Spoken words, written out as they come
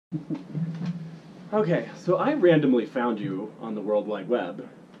Okay, so I randomly found you on the World Wide Web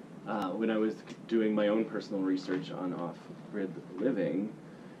when I was doing my own personal research on off-grid living.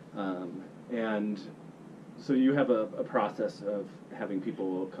 And so you have a process of having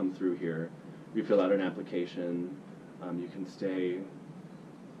people come through here. You fill out an application. You can stay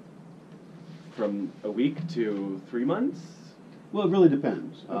from a week to 3 months. Well, it really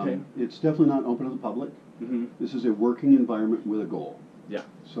depends. Okay. It's definitely not open to the public. Mm-hmm. This is a working environment with a goal. Yeah.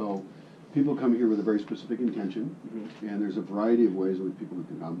 So people come here with a very specific intention, and there's a variety of ways in which people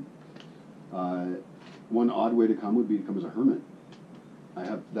can come. One odd way to come would be to come as a hermit. I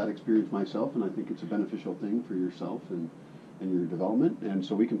have that experience myself, and I think it's a beneficial thing for yourself and your development. And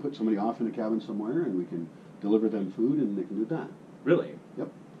so we can put somebody off in a cabin somewhere, and we can deliver them food, and they can do that. Really? Yep.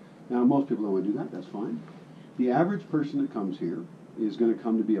 Now, most people don't want to do that. That's fine. The average person that comes here is going to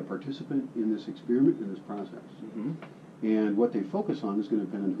come to be a participant in this experiment, in this process. Mm-hmm. And what they focus on is going to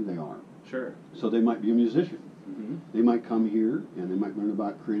depend on who they are. Sure. So they might be a musician. Mm-hmm. They might come here and they might learn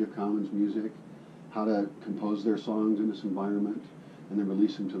about Creative Commons music, how to compose their songs in this environment, and then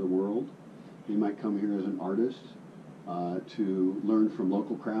release them to the world. They might come here as an artist to learn from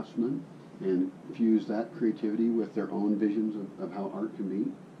local craftsmen and fuse that creativity with their own visions of how art can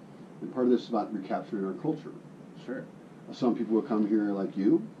be. And part of this is about recapturing our culture. Sure. Some people will come here like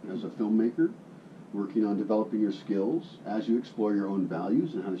you, as a filmmaker, working on developing your skills as you explore your own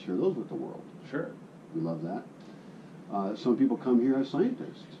values and how to share those with the world. Sure. We love that. Some people come here as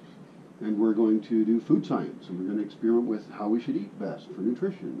scientists, and we're going to do food science, and we're going to experiment with how we should eat best for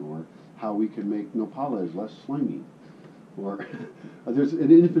nutrition, or how we can make nopales less slimy. Or there's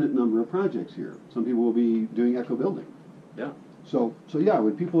an infinite number of projects here. Some people will be doing eco-building. Yeah. So yeah,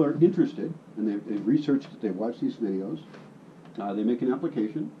 when people are interested, and they've researched it, they've watched these videos, they make an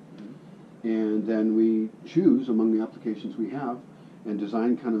application, and then we choose among the applications we have and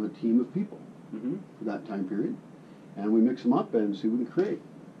design kind of a team of people for that time period, and we mix them up and see what we can create.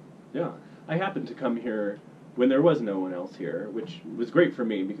 Yeah, I happened to come here when there was no one else here, which was great for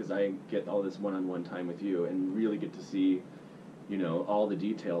me because I get all this one-on-one time with you and really get to see, you know, all the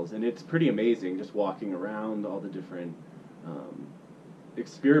details. And it's pretty amazing just walking around all the different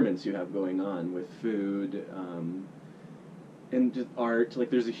experiments you have going on with food and just art. Like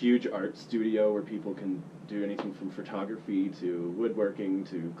there's a huge art studio where people can do anything from photography to woodworking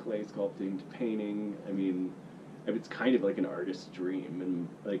to clay sculpting to painting. I mean, it's kind of like an artist's dream, and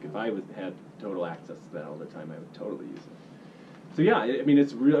like if I had total access to that all the time, I would totally use it. So yeah, I mean,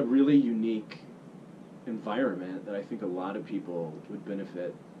 it's a really unique environment that I think a lot of people would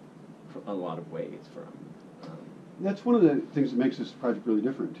benefit from a lot of ways from. That's one of the things that makes this project really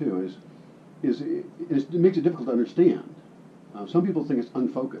different too. It makes it difficult to understand. Some people think it's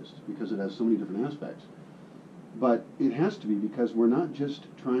unfocused because it has so many different aspects. But it has to be because we're not just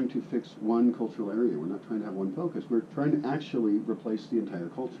trying to fix one cultural area. We're not trying to have one focus. We're trying to actually replace the entire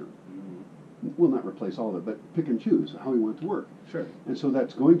culture. Mm-hmm. Well, not replace all of it, but pick and choose how we want it to work. Sure. And so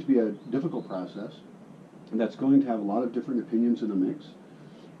that's going to be a difficult process. And that's going to have a lot of different opinions in the mix.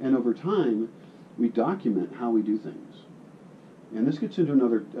 And over time, we document how we do things. And this gets into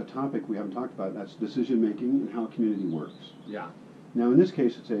another topic we haven't talked about. That's decision making and how a community works. Yeah. Now, in this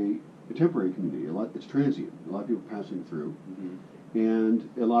case, it's a temporary community. It's transient. A lot of people passing through. Mm-hmm. And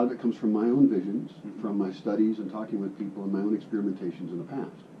a lot of it comes from my own visions, from my studies and talking with people and my own experimentations in the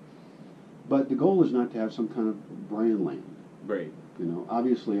past. But the goal is not to have some kind of Brian land. Right. You know,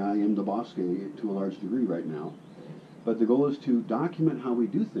 obviously I am the Bosque to a large degree right now. But the goal is to document how we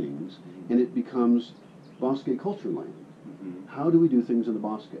do things, and it becomes Bosque culture land. Mm-hmm. How do we do things in the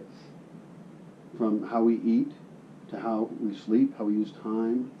Bosque? From how we eat, to how we sleep, how we use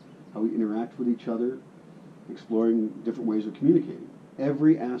time, how we interact with each other, exploring different ways of communicating.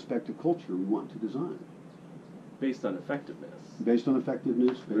 Every aspect of culture we want to design. Based on effectiveness. Based on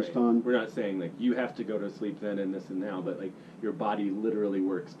effectiveness, based on... We're not saying, like, you have to go to sleep then and this and now, but, like, your body literally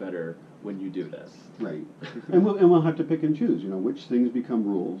works better when you do this. Right. and we'll have to pick and choose, you know, which things become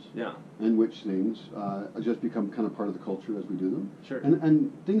rules. Yeah. And which things just become kind of part of the culture as we do them. Sure.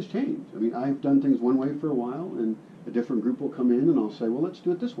 And things change. I mean, I've done things one way for a while, and a different group will come in and I'll say, well, let's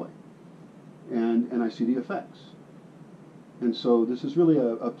do it this way. And I see the effects. And so this is really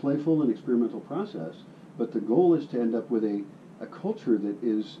a playful and experimental process, but the goal is to end up with a culture that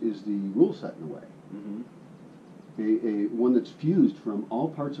is the rule set in a way. Mm-hmm. One that's fused from all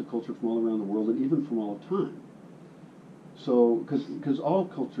parts of culture from all around the world and even from all of time. So, because all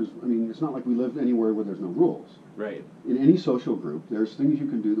cultures, I mean, it's not like we live anywhere where there's no rules. Right. In any social group, there's things you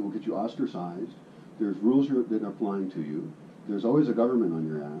can do that will get you ostracized. There's rules that are applying to you. There's always a government on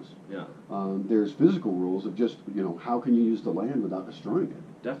your ass. Yeah. There's physical rules of just, you know, how can you use the land without destroying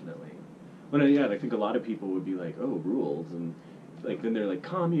it? definitely. Well, yeah, I think a lot of people would be like, oh, rules, and like then they're like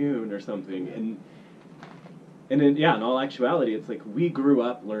commune or something, and in, yeah, in all actuality, it's like we grew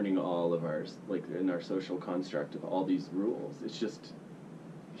up learning all of ours, like in our social construct of all these rules. It's just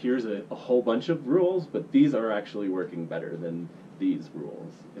here's a whole bunch of rules, but these are actually working better than these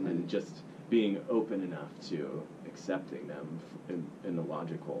rules, and then just being open enough to accepting them in a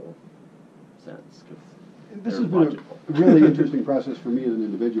logical sense, because This they're has been logical. a really interesting process for me as an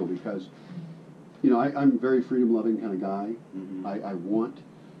individual because, you know, I'm a very freedom-loving kind of guy. Mm-hmm. I want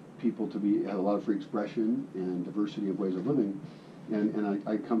people to have a lot of free expression and diversity of ways of living, and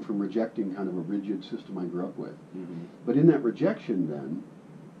I come from rejecting kind of a rigid system I grew up with. Mm-hmm. But in that rejection, then,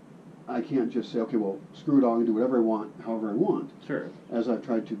 I can't just say, okay, well, screw it all and do whatever I want, however I want. Sure. As I've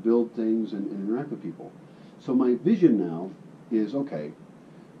tried to build things and interact with people. So my vision now is, okay,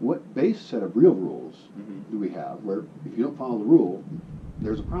 what base set of real rules Mm-hmm. do we have where if you don't follow the rule,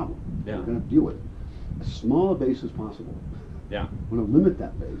 there's a problem. Yeah. You're going to have to deal with it. As small a base as possible. Yeah. We want to limit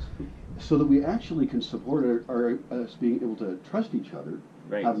that base so that we actually can support us being able to trust each other,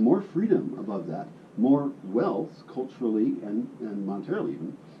 Right. have more freedom above that, more wealth culturally and monetarily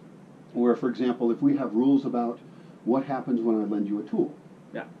even. Where, for example, if we have rules about what happens when I lend you a tool,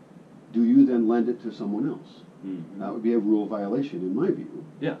 Yeah. do you then lend it to someone else? Mm-hmm. That would be a rule violation in my view,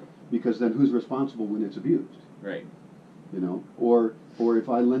 Yeah. because then who's responsible when it's abused? Right. You know, or if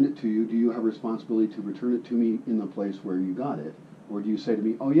I lend it to you, do you have a responsibility to return it to me in the place where you got it, or do you say to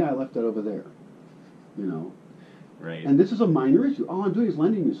me, oh yeah, I left that over there? You know, Right. and this is a minor issue. All I'm doing is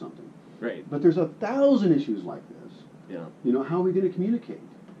lending you something. Right. But there's 1,000 issues like this. Yeah. You know, how are we going to communicate?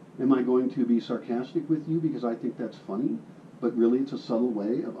 Am I going to be sarcastic with you because I think that's funny, but really it's a subtle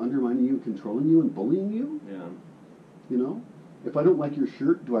way of undermining you, controlling you, and bullying you? Yeah. You know, if I don't like your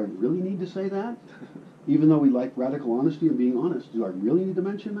shirt, do I really need to say that? Even though we like radical honesty and being honest, do I really need to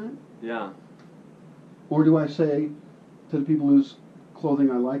mention that? Yeah. Or do I say to the people whose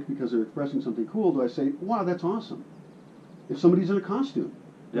clothing I like because they're expressing something cool, do I say, wow, that's awesome? If somebody's in a costume,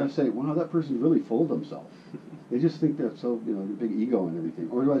 do I say, wow, that person's really full of themselves? They just think they're so, you know, the big ego and everything.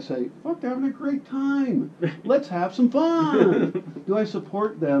 Or do I say, fuck, they're having a great time. Let's have some fun. Do I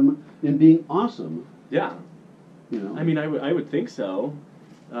support them in being awesome? Yeah. You know? I mean, I would think so.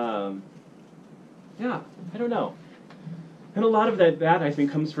 Yeah, I don't know. And a lot of that I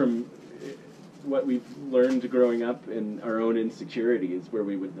think comes from what we've learned growing up in our own insecurities, where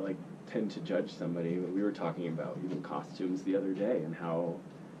we would like tend to judge somebody. We were talking about even costumes the other day and how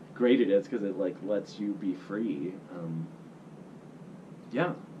great it is because it like lets you be free.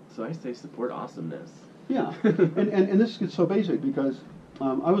 Yeah, so I say support awesomeness. Yeah, and this gets so basic because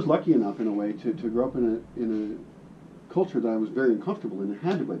I was lucky enough in a way to grow up in a culture that I was very uncomfortable in and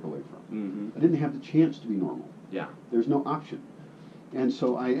had to break away from. Mm-hmm. I didn't have the chance to be normal. Yeah. There's no option. And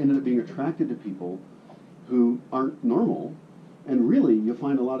so I ended up being attracted to people who aren't normal. And really, you'll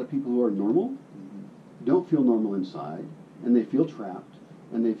find a lot of people who are normal don't feel normal inside, and they feel trapped,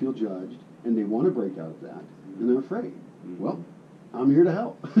 and they feel judged, and they want to break out of that, and they're afraid. Mm-hmm. Well, I'm here to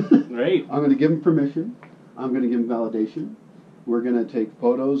help. Right. I'm going to give them permission. I'm going to give them validation. We're going to take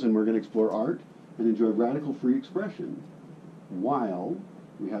photos, and we're going to explore art and enjoy radical free expression while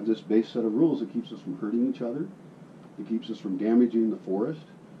we have this base set of rules that keeps us from hurting each other. It keeps us from damaging the forest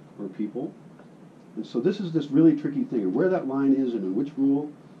or people. And so this is this really tricky thing. And where that line is and in which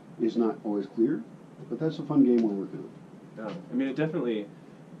rule is not always clear, but that's a fun game we're working on. Yeah. I mean, it definitely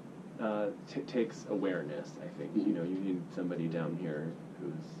takes awareness, I think. Mm-hmm. You know, you need somebody down here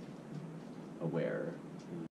who's aware.